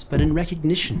reverence, but in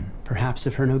recognition, perhaps,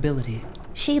 of her nobility.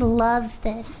 She loves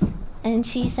this. And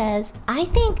she says, I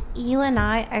think you and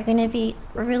I are going to be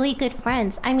really good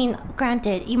friends. I mean,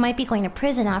 granted, you might be going to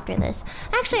prison after this.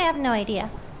 Actually, I have no idea.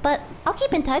 But I'll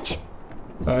keep in touch.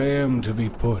 I am to be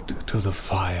put to the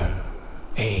fire.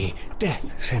 A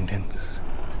death sentence.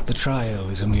 The trial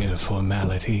is a mere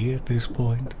formality at this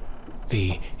point.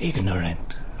 The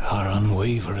ignorant are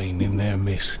unwavering in their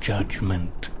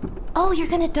misjudgment. Oh, you're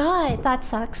gonna die. That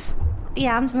sucks.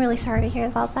 Yeah, I'm really sorry to hear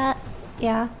about that.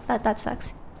 Yeah, that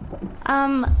sucks.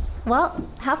 Well,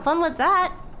 have fun with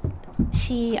that.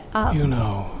 She, You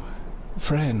know,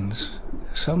 friends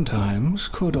sometimes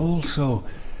could also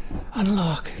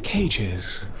unlock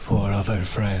cages for other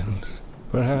friends.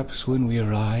 Perhaps when we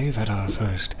arrive at our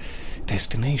first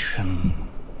destination.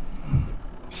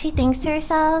 She thinks to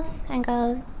herself and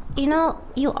goes, you know,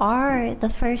 you are the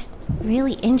first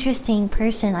really interesting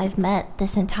person I've met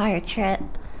this entire trip.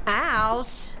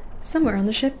 Ouch! Somewhere on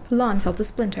the ship, Lon felt a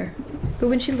splinter, but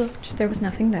when she looked, there was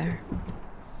nothing there.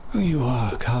 You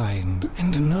are kind,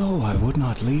 and no, I would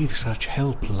not leave such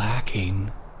help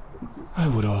lacking. I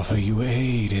would offer you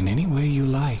aid in any way you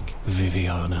like,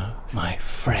 Viviana, my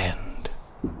friend.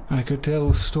 I could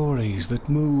tell stories that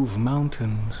move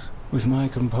mountains. With my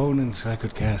components, I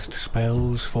could cast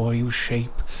spells for you,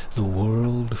 shape the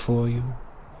world for you.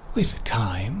 With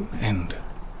time and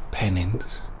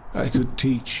penance, I could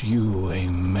teach you a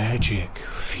magic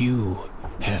few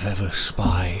have ever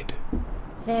spied.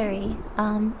 Very,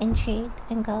 intrigued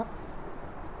and go,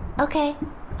 okay,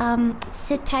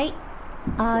 sit tight.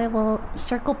 I will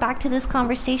circle back to this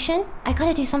conversation. I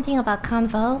gotta do something about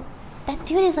Convo. That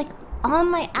dude is like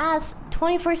on my ass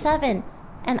 24/7.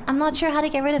 And I'm not sure how to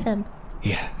get rid of him.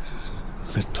 Yes,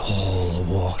 the tall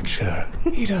watcher.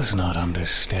 He does not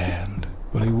understand,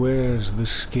 but he wears the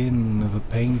skin of a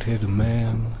painted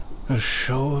man. A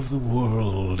show of the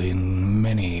world in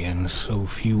many and so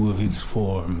few of its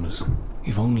forms.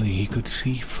 If only he could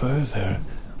see further,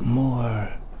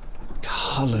 more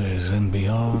colors and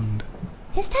beyond.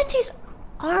 His tattoos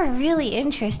are really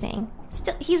interesting.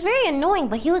 Still, he's very annoying,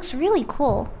 but he looks really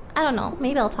cool. I don't know,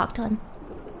 maybe I'll talk to him.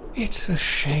 It's a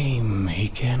shame he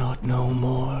cannot know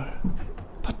more.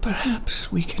 But perhaps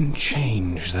we can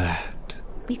change that.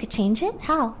 We could change it?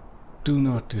 How? Do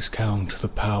not discount the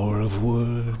power of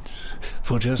words,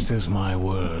 for just as my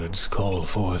words call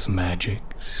forth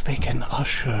magics, they can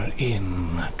usher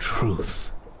in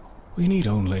truth. We need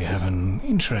only have an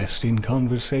interesting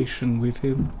conversation with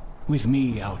him, with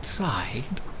me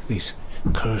outside this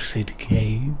cursed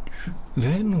cage.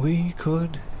 Then we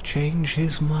could change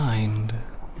his mind.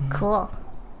 Cool.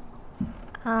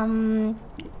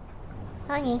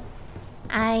 Okay.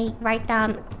 I write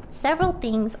down several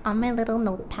things on my little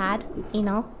notepad. You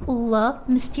know, Ula,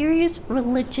 mysterious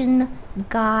religion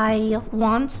guy,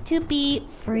 wants to be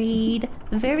freed.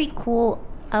 Very cool.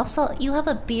 Also, you have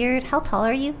a beard. How tall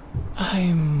are you?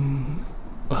 I'm...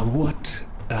 What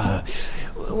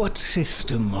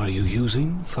system are you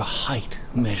using for height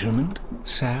measurement?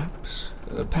 Saps?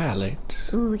 Palette?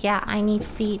 Ooh, yeah, I need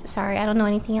feet. Sorry, I don't know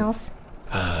anything else.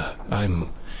 I'm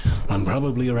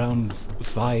probably around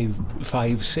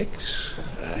 5'6".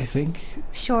 I think.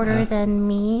 Shorter than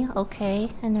me, okay.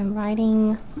 And I'm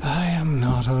writing... I am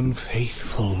not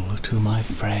unfaithful to my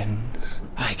friends.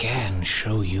 I can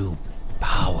show you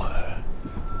power.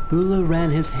 Bula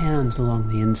ran his hands along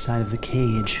the inside of the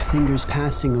cage, fingers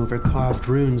passing over carved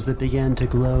runes that began to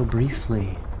glow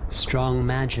briefly. Strong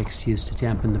magics used to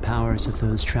dampen the powers of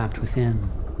those trapped within.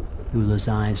 Bula's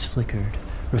eyes flickered,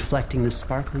 reflecting the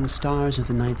sparkling stars of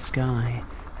the night sky,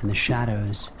 and the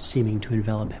shadows seeming to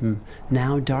envelop him,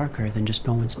 now darker than just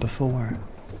moments before.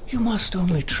 You must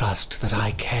only trust that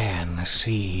I can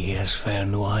see as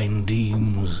Fernuine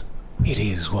deems. It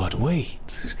is what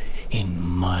waits in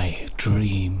my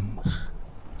dreams.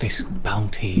 This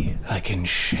bounty I can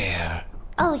share.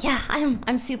 Oh yeah,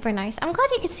 I'm super nice. I'm glad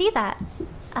you could see that.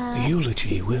 The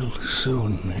eulogy will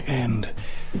soon end.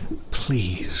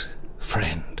 Please,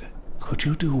 friend, could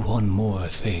you do one more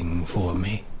thing for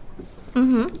me?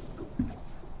 Mm-hmm.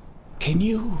 Can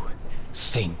you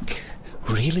think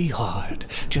really hard?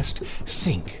 Just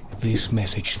think this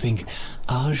message. Think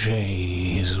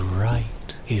Ajay is right.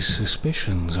 His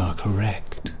suspicions are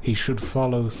correct. He should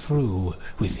follow through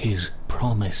with his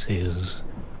promises.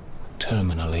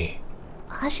 Terminally.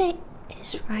 Ajay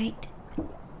is right.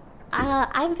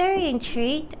 I'm very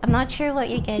intrigued. I'm not sure what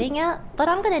you're getting at, but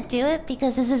I'm gonna do it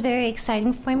because this is very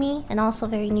exciting for me and also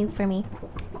very new for me.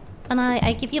 And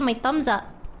I give you my thumbs up.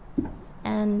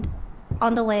 And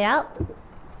on the way out,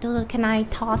 can I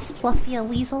toss Fluffy a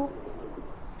weasel?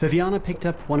 Viviana picked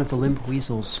up one of the limp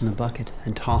weasels from the bucket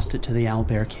and tossed it to the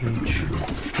owlbear cage.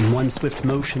 In one swift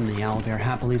motion, the owlbear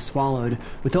happily swallowed,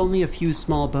 with only a few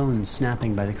small bones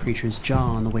snapping by the creature's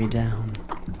jaw on the way down.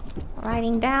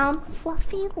 Writing down,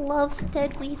 Fluffy loves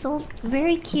dead weasels.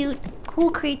 Very cute,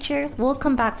 cool creature. We'll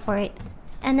come back for it.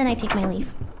 And then I take my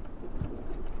leave.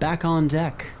 Back on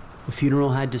deck, the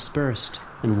funeral had dispersed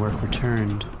and work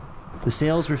returned. The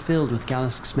sails were filled with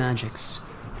Galisk's magics,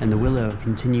 and the Willow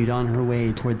continued on her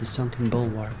way toward the sunken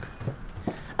bulwark.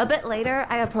 A bit later,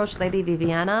 I approached Lady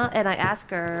Viviana and I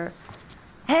asked her,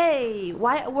 "Hey,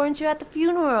 why weren't you at the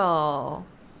funeral?"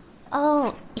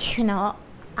 Oh,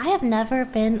 I have never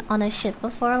been on a ship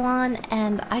before, Lon,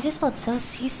 and I just felt so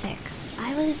seasick.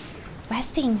 I was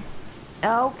resting.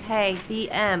 Okay,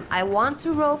 DM. I want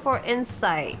to roll for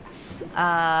insights.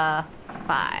 5.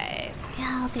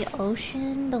 Yeah, the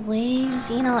ocean, the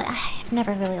waves, I've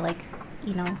never really,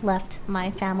 left my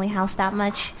family house that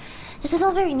much. This is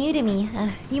all very new to me.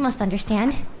 You must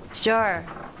understand. Sure.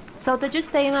 So did you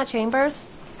stay in our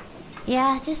chambers?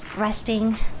 Yeah, just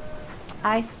resting.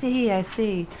 I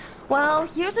see. Well,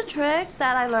 here's a trick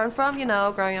that I learned from,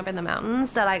 growing up in the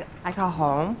mountains that I call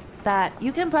home. That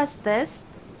you can press this,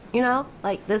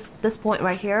 like this point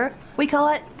right here. We call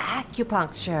it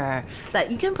acupuncture. That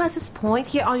you can press this point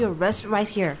here on your wrist right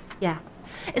here. Yeah.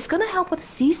 It's gonna help with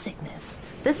seasickness.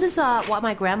 This is what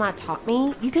my grandma taught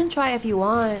me. You can try if you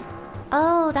want.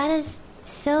 Oh, that is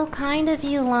so kind of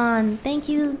you, Lon. Thank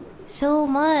you so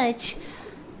much.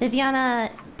 Viviana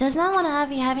does not want to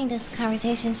have you having this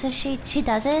conversation, so she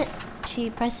does it. She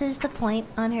presses the point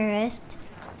on her wrist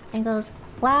and goes,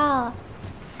 "Wow,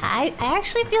 I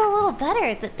actually feel a little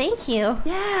better. Thank you."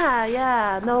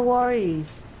 Yeah, no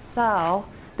worries. So,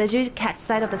 did you catch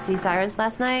sight of the sea sirens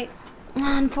last night?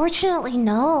 Unfortunately,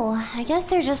 no. I guess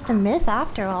they're just a myth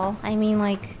after all. I mean,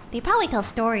 they probably tell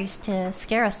stories to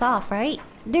scare us off, right?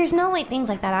 There's no way things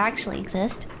like that actually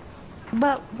exist.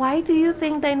 But why do you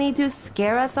think they need to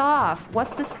scare us off?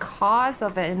 What's this cause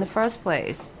of it in the first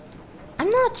place? I'm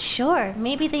not sure.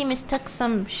 Maybe they mistook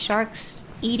some sharks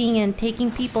eating and taking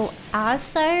people as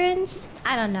sirens?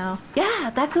 I don't know.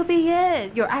 Yeah, that could be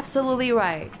it. You're absolutely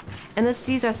right. And the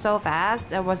seas are so vast,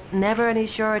 there was never any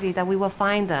surety that we will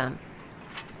find them.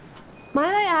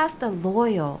 Might I ask the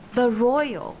royal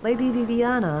Lady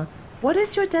Viviana, what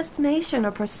is your destination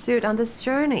or pursuit on this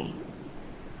journey?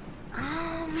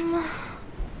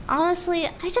 Honestly,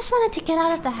 I just wanted to get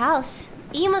out of the house.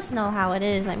 You must know how it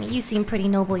is. I mean, you seem pretty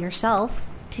noble yourself.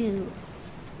 To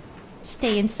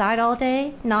stay inside all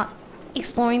day, not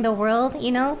exploring the world,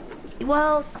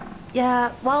 Well,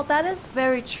 that is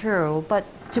very true. But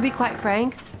to be quite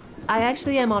frank, I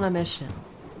actually am on a mission.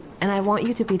 And I want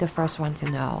you to be the first one to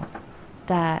know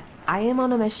that I am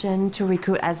on a mission to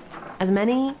recruit as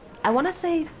many, I want to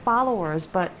say followers,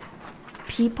 but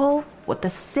people with the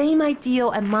same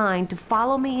ideal in mind to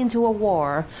follow me into a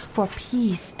war for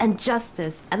peace and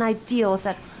justice and ideals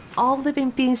that all living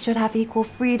beings should have equal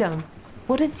freedom.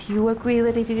 Wouldn't you agree,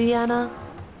 Lady Viviana?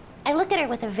 I look at her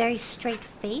with a very straight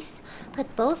face,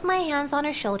 put both my hands on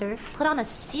her shoulder, put on a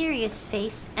serious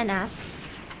face, and ask,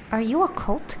 "Are you a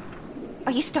cult?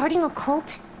 Are you starting a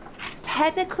cult?"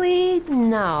 Technically,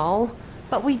 no.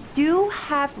 But we do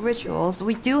have rituals.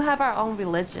 We do have our own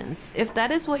religions, if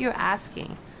that is what you're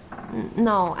asking.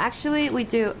 No, actually, we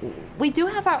do. We do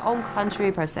have our own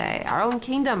country, per se. Our own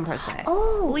kingdom, per se.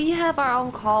 Oh! We have our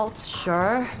own cult,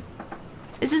 sure.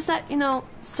 It's just that,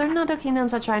 certain other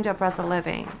kingdoms are trying to oppress the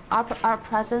living. Our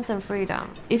presence and freedom,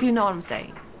 if you know what I'm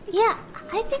saying. Yeah,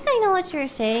 I think I know what you're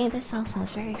saying. This all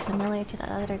sounds very familiar to that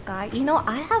other guy.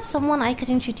 I have someone I could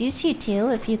introduce you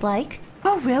to if you'd like.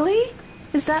 Oh, really?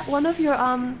 Is that one of your,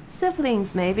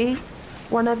 siblings, maybe?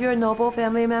 One of your noble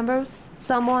family members?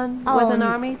 Someone with an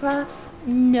army, perhaps?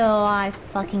 No, I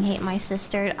fucking hate my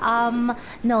sister.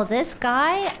 No, this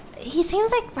guy, he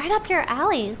seems like right up your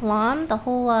alley, Lon. The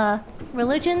whole,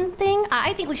 religion thing.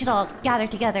 I think we should all gather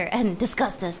together and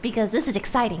discuss this because this is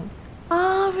exciting.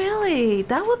 Oh, really?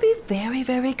 That would be very,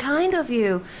 very kind of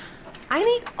you. I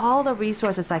need all the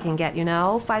resources I can get,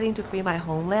 fighting to free my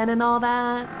homeland and all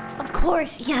that. Of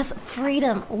course, yes,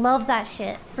 freedom. Love that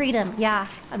shit. Freedom, yeah.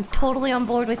 I'm totally on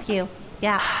board with you.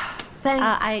 Yeah.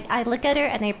 I look at her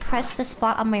and I press the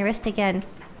spot on my wrist again.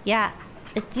 Yeah,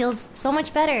 it feels so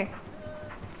much better.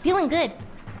 Feeling good.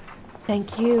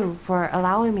 Thank you for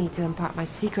allowing me to impart my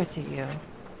secret to you.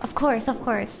 Of course, of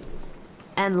course.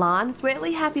 And Lon,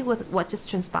 really happy with what just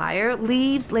transpired,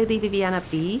 leaves Lady Viviana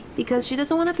be because she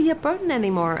doesn't want to be a burden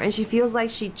anymore and she feels like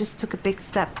she just took a big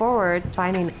step forward,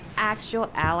 finding an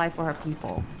actual ally for her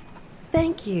people.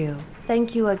 Thank you.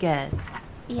 Thank you again.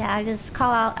 Yeah, I just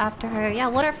call out after her. Yeah,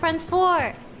 what are friends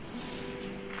for?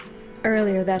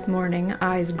 Earlier that morning,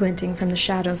 eyes glinting from the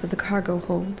shadows of the cargo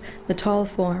hold, the tall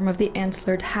form of the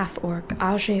antlered half-orc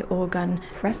Ajay Organ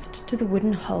pressed to the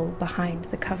wooden hull behind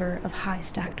the cover of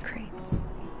high-stacked crates.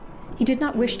 He did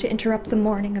not wish to interrupt the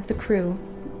mourning of the crew,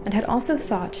 and had also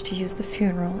thought to use the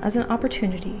funeral as an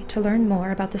opportunity to learn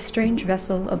more about the strange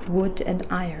vessel of wood and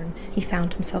iron he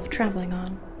found himself traveling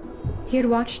on. He had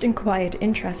watched in quiet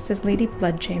interest as Lady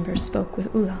Bloodchambers spoke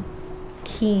with Ula,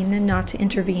 keen not to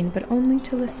intervene but only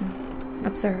to listen.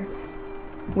 Observe.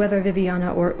 Whether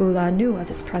Viviana or Ula knew of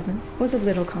his presence was of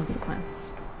little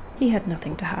consequence. He had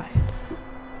nothing to hide.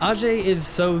 Ajay is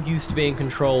so used to being in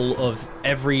control of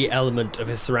every element of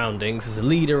his surroundings. As a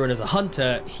leader and as a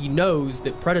hunter, he knows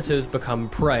that predators become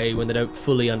prey when they don't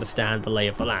fully understand the lay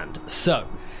of the land. So,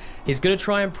 he's going to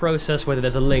try and process whether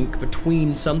there's a link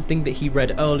between something that he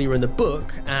read earlier in the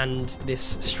book and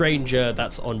this stranger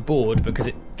that's on board, because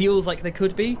it feels like there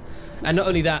could be. And not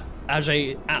only that,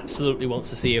 Ajay absolutely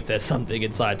wants to see if there's something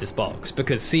inside this box,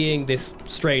 because seeing this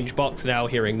strange box now,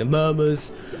 hearing the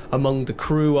murmurs among the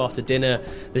crew after dinner,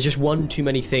 there's just one too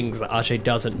many things that Ajay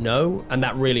doesn't know, and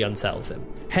that really unsettles him.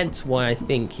 Hence why I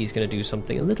think he's going to do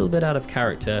something a little bit out of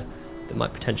character that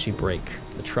might potentially break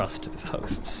the trust of his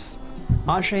hosts.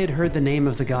 Ajay had heard the name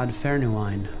of the god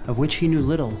Fernuine, of which he knew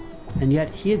little, and yet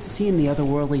he had seen the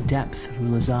otherworldly depth of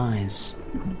Ula's eyes.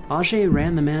 Ajay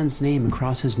ran the man's name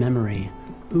across his memory.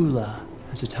 Ula,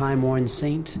 as a time-worn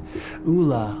saint.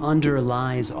 Ula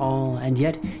underlies all, and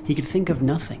yet he could think of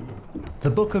nothing. The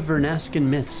Book of Vernascan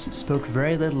Myths spoke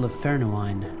very little of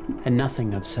Fernuine, and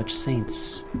nothing of such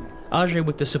saints. Ajay,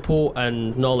 with the support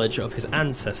and knowledge of his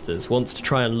ancestors, wants to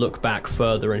try and look back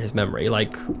further in his memory,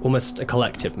 like almost a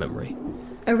collective memory.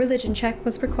 A religion check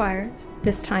was required,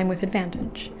 this time with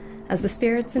advantage, as the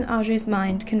spirits in Ajay's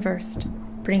mind conversed,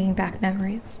 bringing back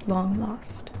memories long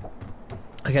lost.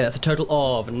 Okay, that's a total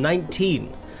of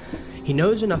 19. He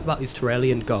knows enough about these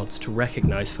Terrellian gods to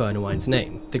recognize Fernuine's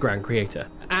name, the Grand Creator,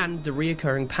 and the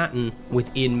reoccurring pattern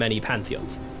within many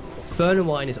pantheons.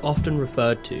 Fernuine is often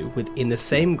referred to within the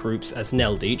same groups as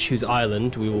Neldich, whose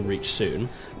island we will reach soon,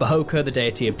 Bohoka, the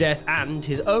deity of death, and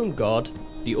his own god,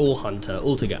 the All-Hunter,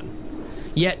 Ultigan.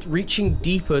 Yet, reaching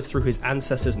deeper through his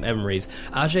ancestors' memories,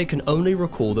 Ajay can only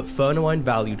recall that Fernuine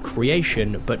valued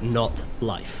creation, but not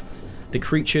life. The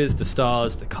creatures, the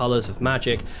stars, the colours of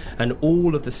magic, and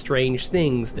all of the strange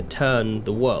things that turn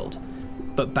the world.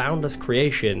 But boundless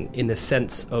creation, in the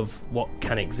sense of what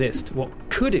can exist, what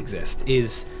could exist,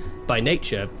 is, by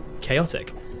nature,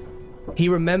 chaotic. He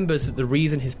remembers that the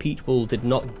reason his people did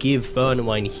not give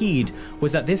Fernuine heed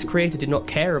was that this creator did not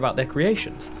care about their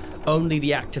creations, only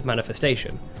the act of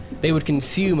manifestation. They would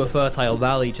consume a fertile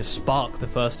valley to spark the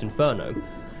first inferno,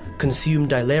 consume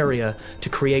Dylaria to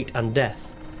create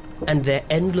undeath, and their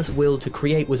endless will to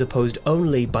create was opposed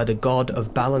only by the god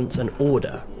of balance and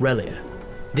order, Relia.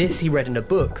 This he read in a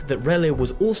book that Relia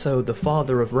was also the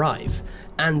father of Rive,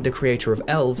 and the creator of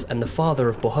elves and the father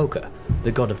of Bohoka,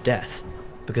 the god of death,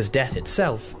 because death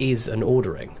itself is an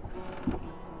ordering.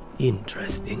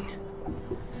 Interesting.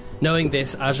 Knowing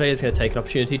this, Ajay is going to take an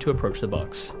opportunity to approach the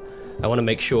box. I want to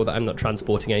make sure that I'm not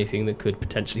transporting anything that could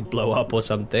potentially blow up or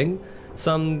something.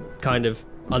 Some kind of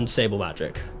unstable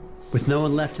magic. With no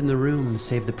one left in the room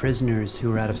save the prisoners who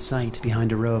were out of sight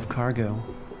behind a row of cargo,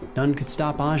 none could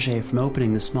stop Ajay from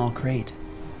opening the small crate.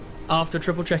 After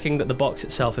triple checking that the box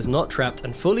itself is not trapped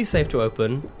and fully safe to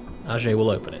open, Ajay will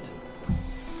open it.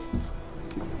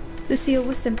 The seal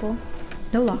was simple.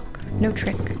 No lock, no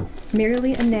trick.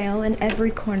 Merely a nail in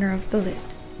every corner of the lid.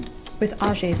 With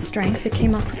Ajay's strength, it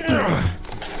came off with ease.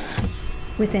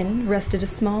 Within rested a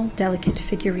small, delicate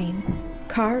figurine,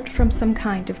 carved from some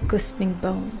kind of glistening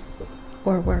bone.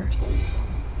 Or worse.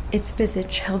 Its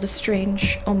visage held a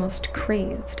strange, almost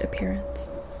crazed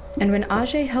appearance. And when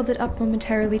Ajay held it up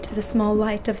momentarily to the small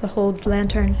light of the hold's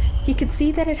lantern, he could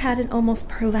see that it had an almost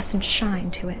pearlescent shine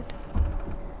to it.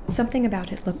 Something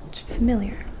about it looked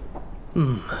familiar.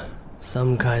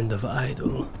 Some kind of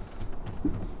idol.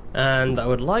 And I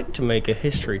would like to make a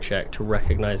history check to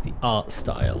recognize the art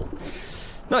style.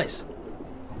 Nice.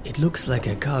 It looks like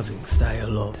a carving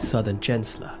style of the Southern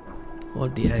Gensler. All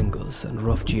the angles and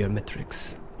rough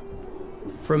geometrics.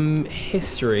 From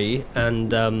history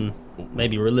and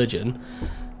maybe religion,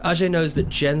 Ajay knows that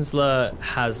Gensler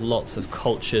has lots of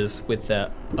cultures with their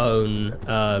own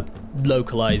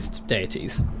localized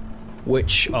deities,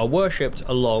 which are worshipped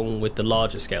along with the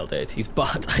larger scale deities,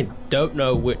 but I don't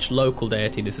know which local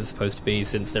deity this is supposed to be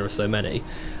since there are so many.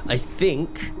 I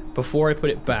think, before I put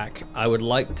it back, I would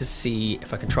like to see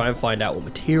if I can try and find out what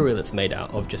material it's made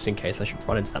out of, just in case I should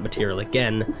run into that material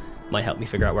again. Might help me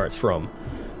figure out where it's from,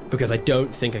 because I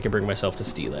don't think I can bring myself to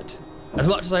steal it. As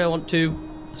much as I want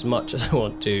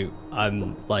to,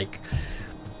 I'm like,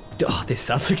 oh, this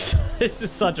sounds like this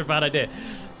is such a bad idea.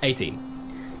 18.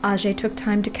 Ajay took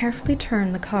time to carefully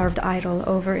turn the carved idol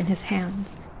over in his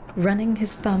hands, running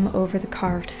his thumb over the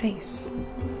carved face.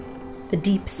 The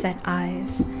deep-set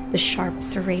eyes, the sharp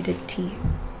serrated teeth.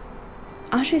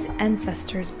 Ajay's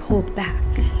ancestors pulled back,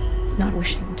 not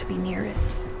wishing to be near it,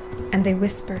 and they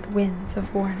whispered winds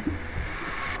of warning.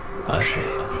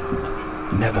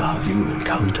 Ajay, never have you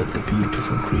encountered the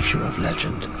beautiful creature of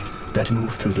legend that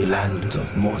moved through the land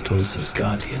of mortals as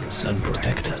guardians and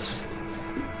protectors.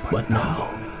 But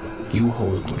now, you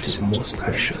hold what is most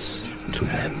precious to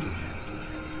them.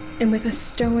 And with a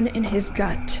stone in his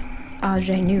gut,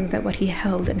 Ajay knew that what he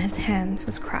held in his hands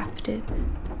was crafted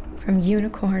from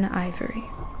unicorn ivory.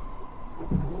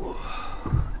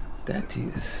 That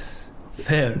is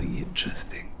very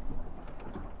interesting.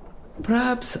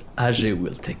 Perhaps Ajay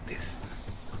will take this.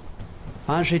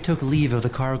 Ajay took leave of the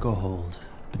cargo hold,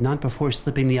 but not before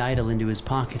slipping the idol into his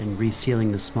pocket and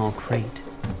resealing the small crate.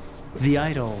 The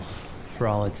idol, for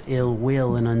all its ill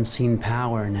will and unseen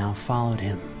power, now followed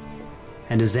him,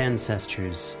 and his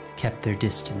ancestors kept their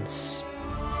distance.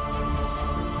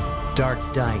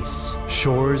 Dark Dice,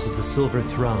 Shores of the Silver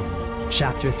Thrum,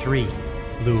 Chapter 3,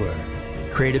 Lure.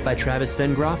 Created by Travis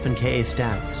Vengroff and K.A.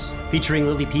 Stats. Featuring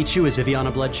Lily Pichu as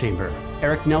Viviana Bloodchamber,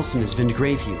 Eric Nelson as Vind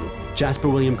Greyview, Jasper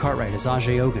William Cartwright as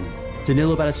Ajay Ogun,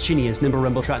 Danilo Battistini as Nimble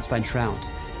Rumble Troutspine Trout,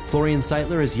 Florian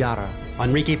Seitler as Yara,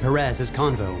 Enrique Perez as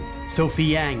Convo, Sophie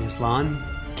Yang as Lan,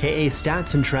 K.A.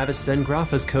 Stats and Travis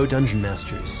Vengroff as co-Dungeon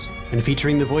Masters, and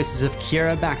featuring the voices of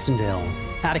Kiera Baxendale,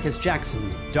 Atticus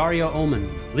Jackson, Dario Ullman,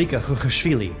 Lika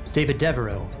Khukhashvili, David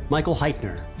Devereaux, Michael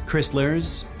Heitner, Chris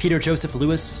Lurs, Peter Joseph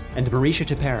Lewis, and Marisha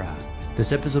Tepera.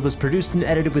 This episode was produced and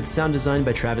edited with sound design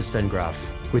by Travis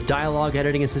Vengroff, with dialogue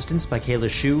editing assistance by Kayla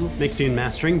Shu, mixing and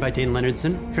mastering by Dane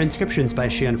Leonardson, transcriptions by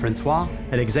Cheyenne Francois,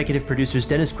 and executive producers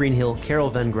Dennis Greenhill,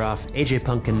 Carol Vengroff, AJ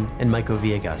Punkin, and Maiko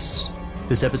Villegas.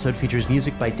 This episode features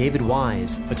music by David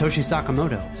Wise, Hitoshi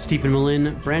Sakamoto, Stephen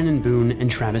Malin, Brandon Boone, and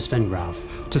Travis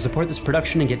Vengroff. To support this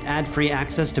production and get ad-free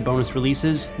access to bonus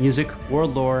releases, music,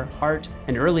 world lore, art,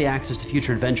 and early access to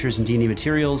future adventures and D&D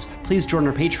materials, please join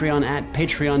our Patreon at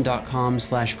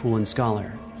patreon.com/Fool and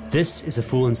Scholar. This is a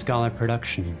Fool and Scholar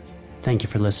production. Thank you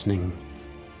for listening.